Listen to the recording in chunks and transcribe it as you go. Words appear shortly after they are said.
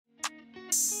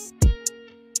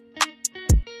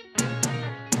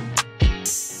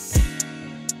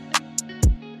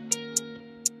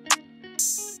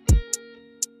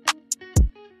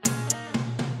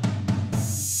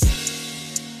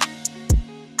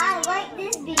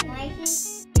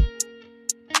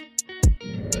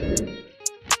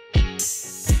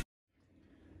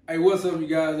Hey, what's up, you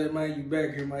guys? Hey, man, you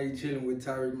back here, man. You chilling with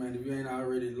Tyreek, man. If you ain't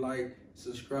already like,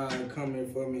 subscribe,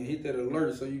 comment for me, and hit that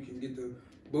alert so you can get the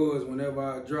buzz whenever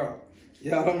I drop.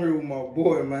 Y'all, I'm here with my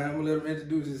boy, man. I'm gonna let him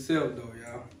introduce himself, though,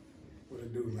 y'all. What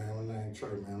it do, man? My name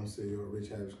Trey, man. I'm CEO of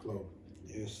Riich Habbitts Clothing.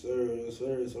 Yes, sir. Yes,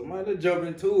 sir. So, man, let's jump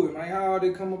into it, man. How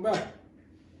did it come about?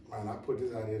 Man, I put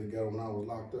this out here together when I was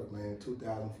locked up, man. In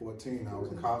 2014, I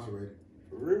was incarcerated.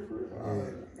 For real, for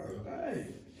real? Yeah.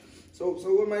 Dang. So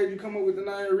what made you come up with the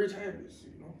name Riich Habbitts,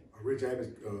 you know? Riich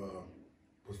Habbitts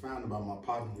was founded by my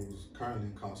partner who's currently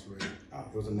incarcerated. Oh.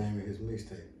 It was the name of his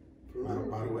mixtape.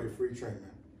 By the way, free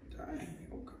treatment. Dang,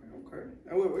 okay.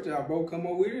 And what y'all both come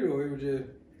up with it, or it was just?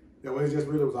 Yeah, well, it just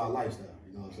really was our lifestyle.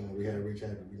 You know what I'm saying? We had Riich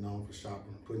Habbitts. We known for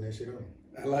shopping, putting that shit on.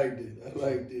 I liked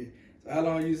it. So how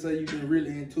long you say you've been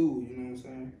really into it, you know what I'm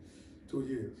saying? 2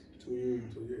 years. 2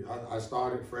 years. 2 years. I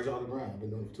started fresh out the ground. I've been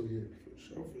doing it for 2 years.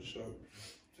 For sure.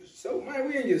 So, man,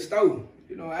 we in your store.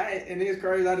 You know, and it's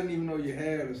crazy, I didn't even know you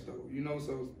had a store, you know,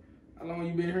 so how long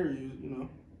you been here, you know?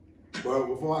 Well,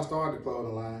 before I started the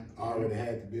clothing line, I already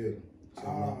had the building. So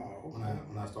okay.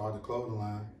 when I started the clothing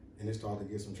line, and it started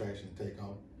to get some traction and take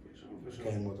off, for sure.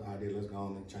 Came with the idea, let's go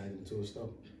on and change it into a store.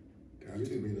 It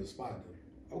used to be the spot,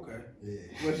 though. Okay.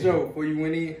 Yeah. For sure. Before you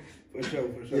went in? For sure.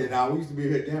 Yeah, now we used to be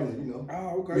here gambling, you know.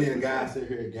 Oh, okay. Me and the guys sit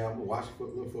here and gamble, watch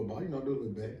little football, you know, do a little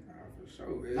bet. For sure,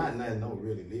 man. Not nothing, no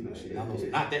really legal shit. Yeah.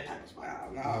 Not that type of spot.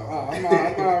 I'm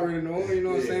already knowing, you know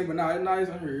what I'm saying? But nah, it's nice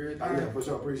on here. Yeah, for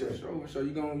sure, appreciate it. For sure.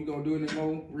 You gonna do any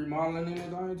more remodeling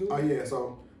and everything too? Oh yeah,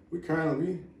 so we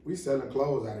currently we selling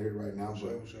clothes out here right now,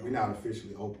 sure. We're not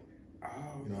officially open. Oh,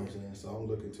 you know what I'm saying? So I'm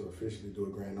looking to officially do a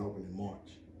grand opening in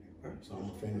March. Okay. So I'm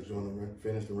gonna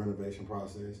finish the renovation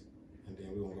process, and then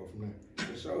we're gonna go from there.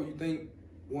 For sure. You think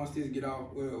once this get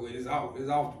off, well, it's off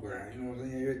the ground. You know what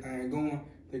I'm saying? Everything going,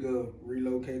 they could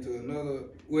relocate to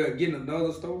getting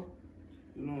another store.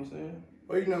 You know what I'm saying?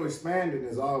 Well, you know, expanding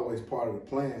is always part of the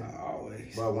plan.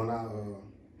 Always. But when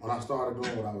I started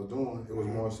doing what I was doing, it was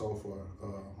more so for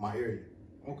my area.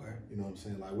 Okay. You know what I'm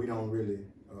saying? Like we don't really.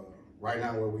 Right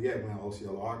now, where we at, we're in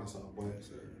Osceola, Arkansas. But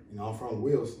you know, I'm from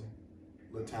Wilson,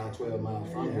 little town 12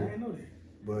 miles from here. I know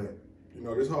that. But you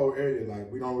know, this whole area, like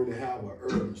we don't really have an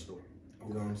urban store.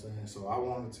 You know what I'm saying? So I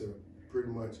wanted to pretty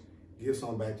much give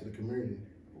something back to the community.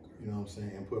 You know what I'm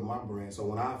saying? And put my brand. So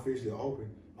when I officially open,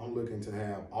 I'm looking to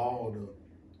have all the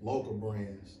local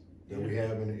brands that we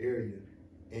have in the area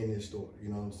in this store. You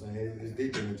know what I'm saying? It's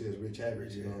deeper than just Riich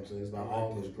Habbitts. You know what I'm saying? It's about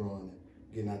all of us growing and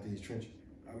getting out these trenches.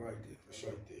 I like that. For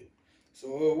sure.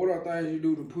 So what are things you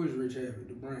do to push Riich Habbitts,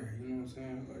 the brand? You know what I'm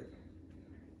saying? Like,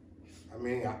 I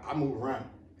mean, I move around.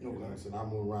 You know okay. what I'm saying? I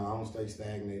move around. I don't stay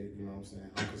stagnated. You know what I'm saying?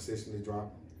 I'm consistently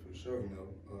dropping. For sure. You know,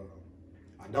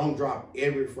 I don't drop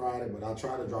every Friday, but I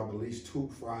try to drop at least 2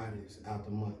 Fridays out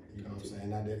the month. You know what I'm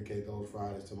saying? I dedicate those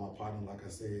Fridays to my partner, like I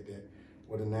said, that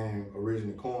where the name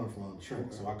originally coined from, Trent.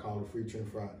 Okay. So I call it Free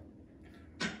Trent Friday.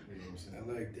 You know what I'm saying?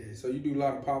 I like that. So you do a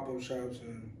lot of pop-up shops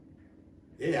and.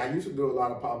 Yeah, I used to do a lot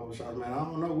of pop-up shops, man. I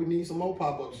don't know. We need some more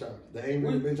pop-up shops. They ain't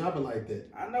really been dropping like that.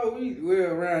 I know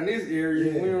we're around this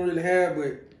area, we don't really have,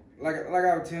 but like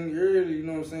I was telling you earlier, you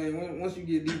know what I'm saying? Once you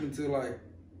get deep into like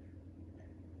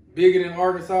bigger than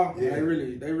Arkansas, they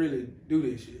really do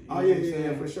this shit. Oh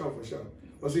yeah, for sure.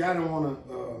 But see, I didn't want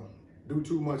to do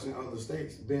too much in other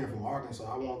states. Being from Arkansas,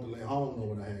 I wanted to let home know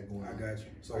what I had going on. I got you.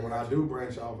 So when I do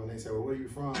branch off and they say, well, where you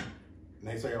from? And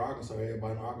they say Arkansas,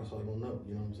 everybody in Arkansas don't know,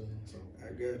 you know what I'm saying? So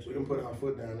I got you. We can put our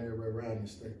foot down everywhere around the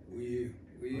state. We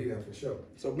yeah, for sure.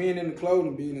 So being in the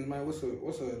clothing business, man, what's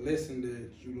a lesson that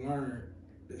you learned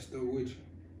that stuck with you?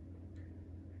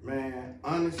 Man,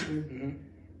 honestly,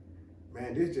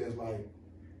 man, this just like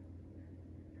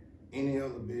any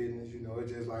other business, you know,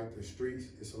 it's just like the streets.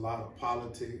 It's a lot of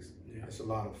politics. Yeah. It's a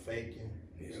lot of faking.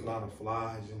 Yeah. It's a lot of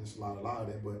flies, and it's a lot of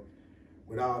that. But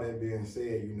with all that being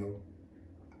said, you know,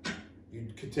 you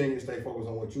continue to stay focused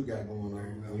on what you got going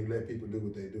on, and you let people do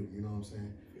what they do. You know what I'm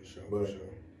saying? For sure. But for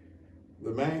sure.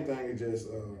 The main thing is just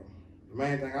the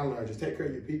main thing I learned, just take care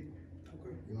of your people.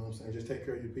 Okay. You know what I'm saying? Just take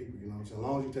care of your people. You know what I'm saying? As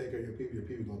long as you take care of your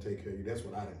people gonna take care of you. That's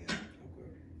what I done got.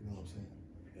 Okay. You know what I'm saying?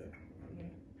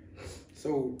 Yeah.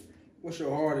 So, what's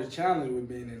your hardest challenge with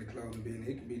being in the clothing business?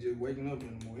 It could be just waking up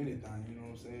in the morning, anything. You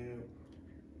know what I'm saying?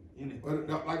 Anything.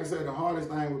 But like I said, the hardest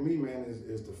thing with me, man,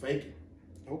 is the faking.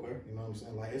 Okay. You know what I'm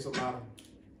saying? Like it's a lot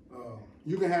of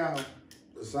you can have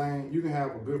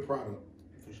a good product.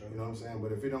 For sure. You know what I'm saying?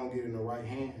 But if it don't get in the right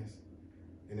hands,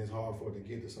 then it's hard for it to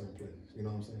get to certain places. You know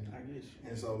what I'm saying? I get you.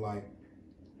 And so like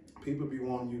people be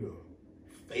wanting you to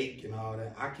fake and all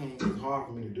that. I can't. It's hard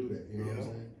for me to do that. You know what I'm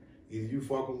saying? Either you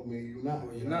fucking with me, or you not.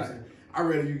 Well, you're not. I'd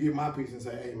rather you get my piece and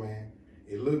say, hey man,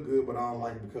 it look good, but I don't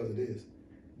like it because of this.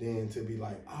 than to be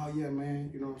like, oh yeah, man,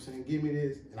 you know what I'm saying? Give me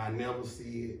this, and I never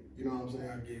see it. You know what I'm saying?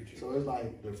 I get you. So it's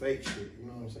like the fake shit. You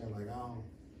know what I'm saying? Like I don't.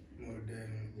 More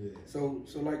definitely. Yeah. So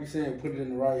like you saying, put it in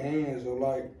the right hands. So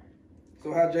like,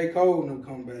 so how J. Cole and them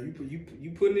come back?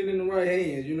 You putting it in the right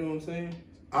hands. You know what I'm saying?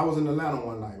 I was in Atlanta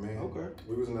one night, man. Okay.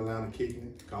 We was in Atlanta kicking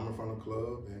it, coming from the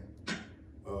club, and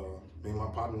me and my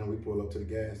partner, we pulled up to the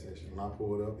gas station. When I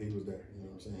pulled up, he was there. You know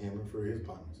what I'm saying? Him and three of his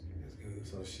partners. That's good.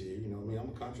 So shit, you know me, I'm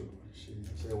a country boy. Shit,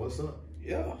 I said, what's up?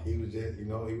 Yeah. He was just, you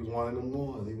know, he was one of them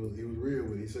ones. He was real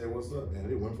with it. He said, what's up? And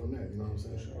it went from there. You know what I'm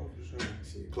saying? For sure.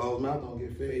 Shit, closed mouth don't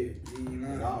get fed.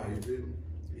 At all, you feel me?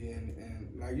 Yeah, and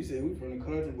like you said, we from the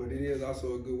country, but it is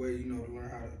also a good way, you know, to learn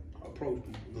how to approach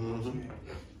people. You know what I'm saying?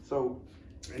 So,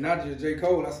 and not just J.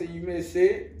 Cole. I see you met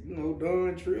Sid, you know,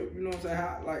 Don Trip. You know what I'm saying?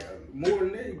 How, like more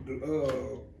than that,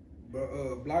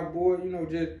 Block Boy. You know,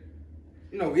 just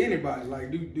anybody.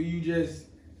 Like, do you just?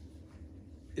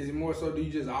 Is it more so? Do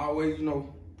you just always, you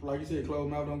know, like you said,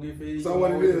 closed mouth don't get fed? So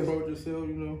what it is? Approach yourself,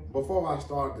 you know. Before I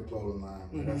started the clothing line,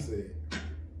 like I said,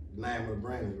 the name of the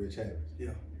brand is Riich Habbitts.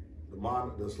 Yeah.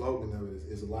 The slogan of it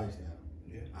is a lifestyle.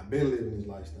 Yeah. I've been living this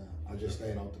lifestyle. I just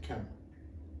stayed off the camera.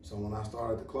 So when I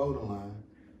started the clothing line,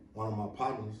 one of my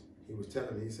partners, he was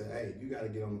telling me, he said, hey, you got to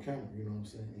get on the camera, you know what I'm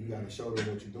saying? You got to show them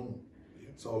what you're doing. Yeah.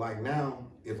 So like now,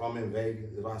 if I'm in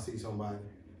Vegas, if I see somebody,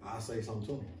 I say something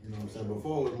to them, you know what I'm saying?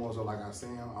 Before it was more so like I see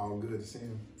them, all good to see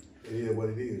them. It is what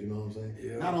it is, you know what I'm saying?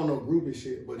 Yeah. Not on no groupie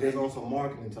shit, but just on some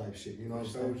marketing type shit, you know what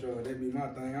I'm saying? Sure, that be my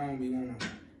thing. I don't be wanna.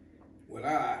 Well,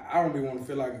 I don't be want to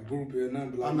feel like a groupie or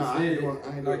nothing, but like you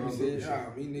said, like you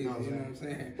said, me neither. You know what I'm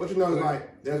saying? But you know, it's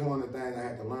like that's one of the things I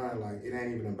had to learn. Like it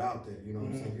ain't even about that. You know what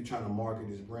I'm saying? You're trying to market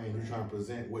this brand. You're trying to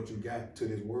present what you got to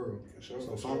this world. For sure.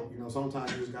 So you know,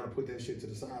 sometimes you just gotta put that shit to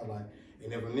the side. Like,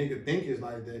 and if a nigga think it's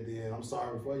like that, then I'm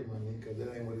sorry for you, my nigga, because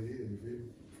that ain't what it is. You feel me?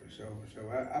 For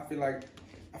sure. I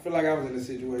feel like I was in a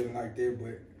situation like that,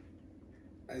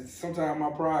 but sometimes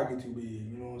my pride get too big.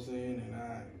 You know what I'm saying? And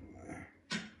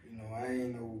I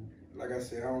ain't no, like I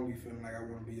said, I don't be feeling like I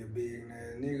want to be a big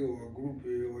ass nigga or a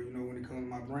groupie or, you know, when it comes to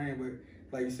my brand.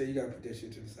 But like you said, you got to put that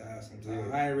shit to the side sometimes.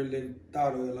 Yeah. I ain't really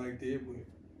thought of it like that, but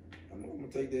I'm going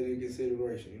to take that into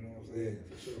consideration, you know what I'm saying?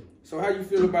 Yeah, for sure. So how you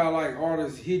feel about like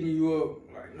artists hitting you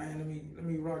up, like, man, let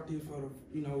me rock this for the,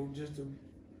 you know, just to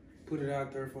put it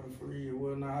out there for the free or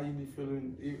whatnot? How you be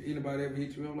feeling? Anybody ever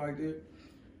hit you up like that?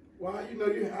 Well, you know,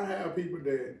 I have people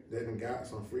that done got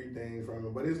some free things from me,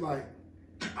 but it's like,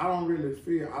 I don't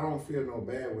feel no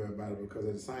bad way about it, because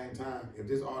at the same time, if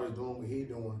this artist doing what he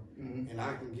doing, and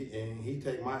I can get, and he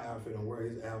take my outfit and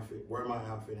wear my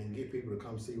outfit and get people to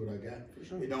come see what I got,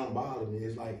 it don't bother me.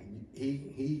 It's like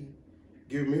he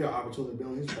give me an opportunity to be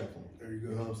on his platform. There you go.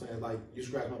 You know what I'm saying? It's like you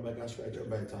scratch my back, I scratch your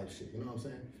back type shit. You know what I'm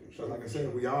saying? So like I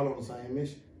said, we all on the same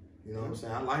mission. You know what I'm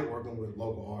saying? I like working with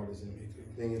local artists and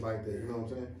things like that. You know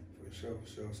what I'm saying? For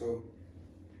sure. So,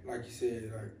 like you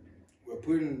said, like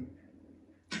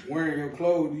wearing your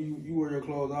clothes, you wear your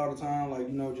clothes all the time, like,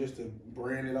 you know, just to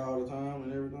brand it all the time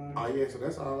and everything? Oh yeah, so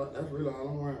that's really all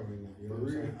I'm wearing right now. You know what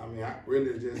I'm saying? I mean, I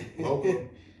really just local,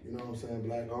 you know what I'm saying,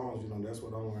 black arms, you know, that's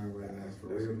what I'm wearing right now. For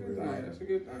real. That's a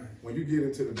good thing. When you get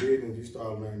into the business, you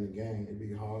start learning the game, it'd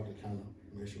be hard to kind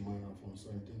of make your mind off on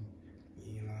certain things.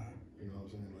 You know what I'm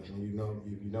saying? Like when you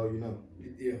know.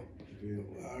 Yeah.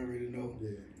 Well, I already know.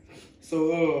 Yeah.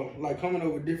 So, like coming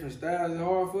up with different styles is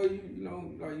hard for you. You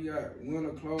know, like you got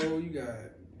winter clothes, you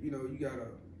gotta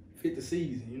fit the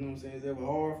season. You know what I'm saying? Is that ever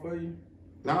hard for you?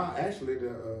 Nah, actually,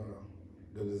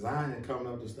 the design and coming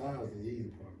up with the styles is the easy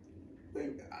part.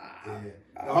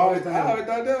 I always thought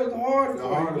that was the hardest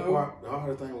part. The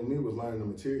hardest thing with me was learning the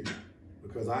material,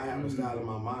 because I have a style in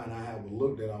my mind. I have a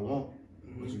look that I want,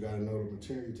 but you gotta know the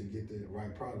material to get the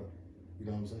right product. You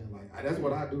know what I'm saying? Like that's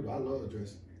what I do. I love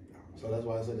dressing. So that's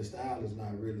why I said the style is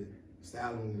not really,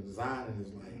 styling and designing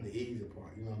is like the easy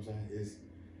part, you know what I'm saying? It's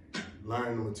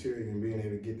learning the material and being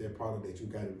able to get that product that you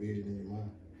got a vision in your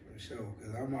mind. For sure,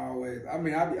 because I'm always, I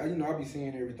be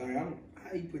seeing everything.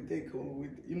 How you put that color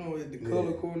with, you know, the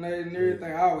color coordinating and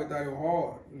everything. I always thought it was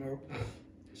hard, you know?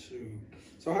 Shoot.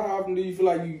 So how often do you feel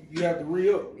like you have to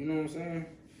re-up, you know what I'm saying?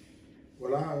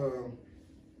 Well,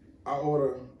 I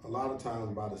order a lot of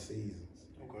times by the seasons.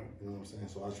 Okay. You know what I'm saying?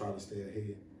 So I try to stay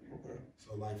ahead. Okay.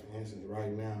 So like for instance,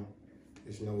 right now,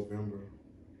 it's November,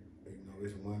 you know,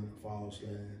 it's winter,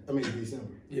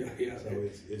 December. Yeah. So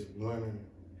it's winter,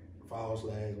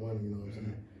 fall/winter, you know what I'm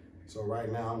saying? So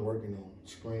right now I'm working on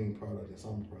spring product and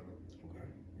summer product. Okay.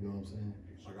 You know what I'm saying?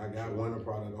 Like I got winter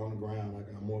product on the ground,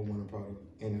 I got more winter product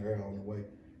in the air on the way.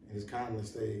 And it's kind of to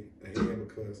stay ahead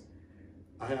because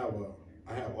I have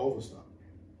overstock.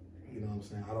 You know what I'm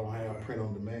saying? I don't have print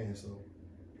on demand, so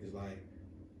it's like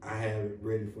I have it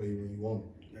ready for you when you want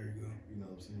it. There you go. You know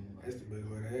what I'm saying? Like, That's the best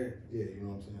way to have it. yeah, you know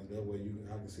what I'm saying? That way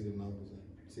I can see the numbers and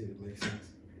see if it makes sense.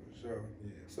 For sure.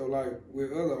 Yeah. So like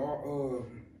with other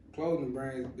clothing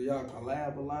brands, do y'all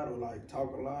collab a lot or like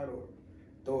talk a lot or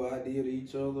throw an idea to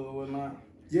each other or whatnot?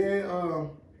 Yeah,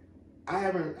 I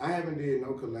haven't did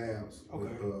no collabs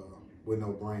with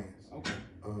no brands. Okay.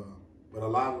 But a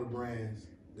lot of the brands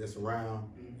that's around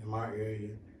in my area,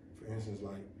 for instance,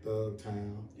 like Thug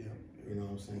Town, you know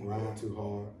what I'm saying, Rhyme Too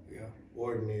Hard,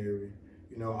 Ordinary,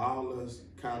 you know, all those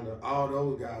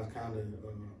guys kind of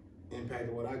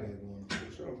impacted what I got going on.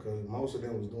 For sure. Because most of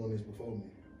them was doing this before me.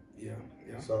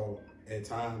 Yeah. So at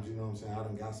times, you know what I'm saying, I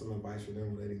done got some advice from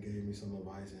them, or they done gave me some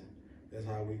advice, and that's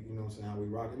how we, you know what I'm saying, how we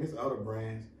rock. And there's other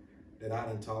brands that I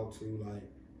done talked to, like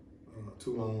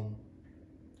Too Long,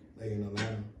 they in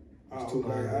Atlanta. Too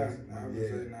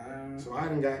Long. So I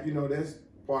done got, you know, that's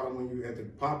part of when you at the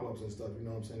pop-ups and stuff, you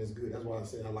know what I'm saying, it's good. That's why I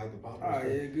said I like the pop-ups. Oh,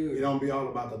 yeah, good. It don't be all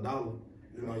about the dollar.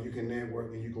 You know, you can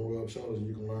network and you can rub shoulders and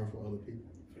you can learn from other people.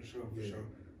 For sure.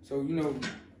 So, you know,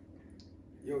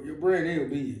 your brand is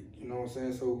big, you know what I'm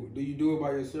saying? So, do you do it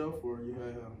by yourself or you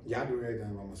have... Yeah, I do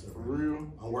everything by myself. For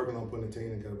real? I'm working on putting a team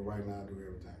together, but right now I do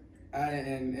everything.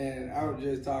 And I was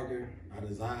just talking... I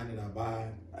design it, I buy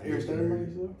it. Everything by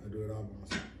yourself? I do it all by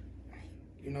myself.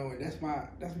 You know, and that's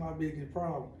my biggest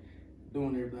problem,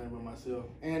 doing everything by myself.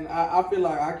 And I feel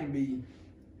like I can be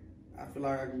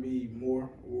more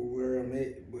where I'm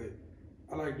at, but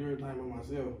I like doing everything by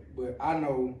myself. But I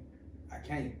know I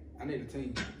can't. I need a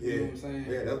team. You know what I'm saying?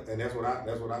 Yeah, that's what I've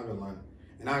been learning.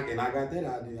 And I got that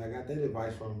idea. I got that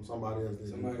advice from somebody else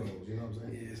that do clothes. You know what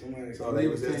I'm saying? Yeah, somebody. So they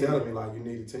was just telling me like, you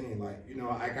need a team. Like, you know,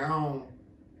 like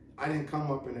I didn't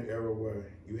come up in an era where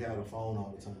you had a phone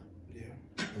all the time.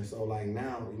 Yeah. And so like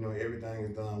now, you know, everything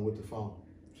is done with the phone.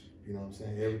 You know what I'm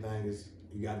saying? Everything is,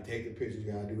 you gotta take the pictures,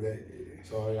 you gotta do that. Yeah.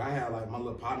 So I had like my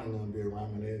little partner and them be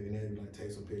around me and they'd be like,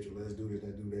 take some pictures, let's do this,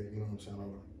 let's do that. You know what I'm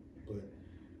saying? But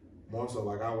more so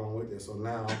like I went with it. So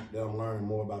now that I'm learning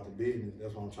more about the business,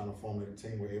 that's why I'm trying to formulate a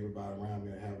team where everybody around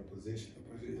me have a position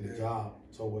and a job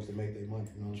towards to make their money.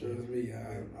 You know what I'm saying? Trust me,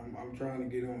 I'm trying to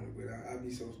get on it, but I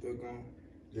be so stuck on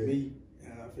me.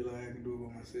 And I feel like I can do it by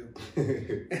myself.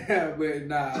 But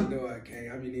nah, I know I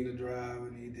can't. I need a drive,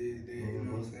 I need this, you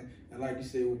know what I'm saying? And like you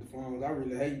said with the phones, I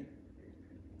really hate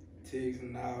texts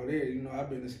and all that. You know, I've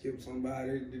been to skip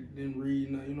somebody that didn't read,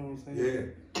 you know what I'm saying?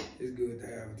 Yeah. It's good to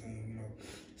have a team, you know.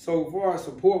 So far as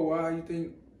support, why you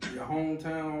think your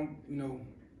hometown, you know,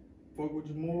 fuck with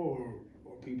you more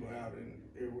or people out in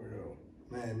everywhere else?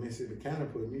 Man, Mississippi kind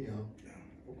of put me on. Yeah.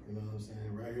 Okay. You know what I'm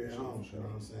saying? Right here at home, you know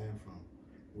what I'm saying? From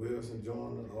Wilson,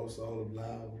 Jordan, Osola,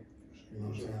 Blau, you know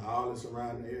what I'm saying? All the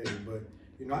surrounding area. But,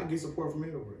 you know, I get support from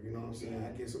everywhere. You know what I'm saying?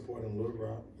 I get support in Little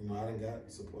Rock. You know, I done got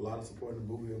a lot of support in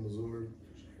Bowie, Missouri.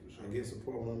 I get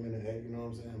support when I'm in the A, you know what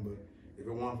I'm saying? But if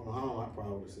it wasn't from home, I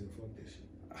probably would have said, fuck this shit.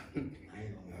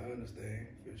 I understand,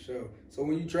 for sure. So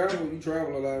when you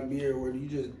travel a lot and be everywhere,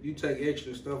 you take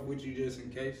extra stuff with you just in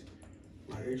case?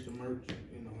 Like extra merch,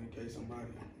 you know, in case somebody...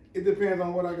 It depends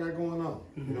on what I got going on.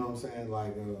 You know what I'm saying?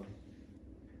 Like,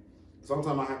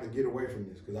 sometimes I have to get away from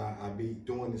this because I be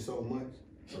doing this so much.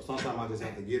 So sometimes I just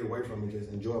have to get away from it,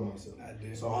 just enjoy myself.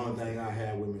 So the only thing I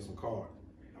have with me is some cards.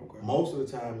 Okay. Most of the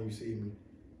time you see me,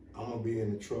 I'm going to be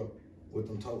in the truck with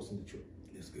them totes in the truck.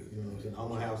 That's good. You know what I'm saying? I'm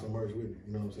going to have some merch with me.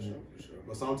 You know what I'm saying? For sure.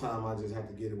 But sometimes I just have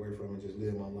to get away from it and just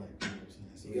live my life. You know what I'm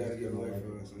saying? So you got to get away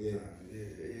from it sometimes.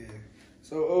 Yeah.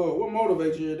 So what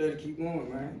motivates you every day to keep going,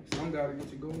 man? Some got to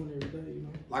get you going every day, you know?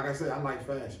 Like I said, I like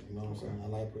fashion. You know what I'm saying? I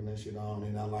like putting that shit on,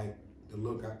 and I like the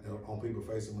look on people's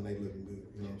faces when they looking good.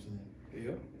 You know what I'm saying?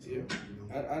 Yeah. So, you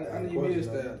know, I need me a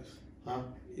stylist. Huh?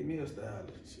 Give me a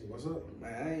stylist. Shit, what's up?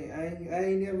 Man, I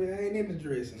ain't into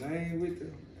dressing. I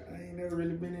ain't never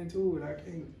really been into it. I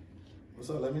can't. What's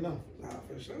up? Let me know. Nah,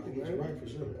 for sure, I'll get you right, for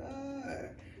sure.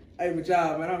 Hey, but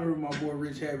y'all, man, I'm here with my boy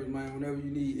Riich Habbitts, man. Whenever you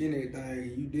need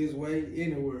anything, you this way,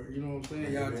 anywhere. You know what I'm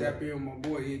saying? Y'all tap in with my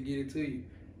boy, he'll get it to you.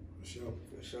 For sure.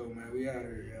 For sure, man. We out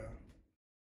here, y'all.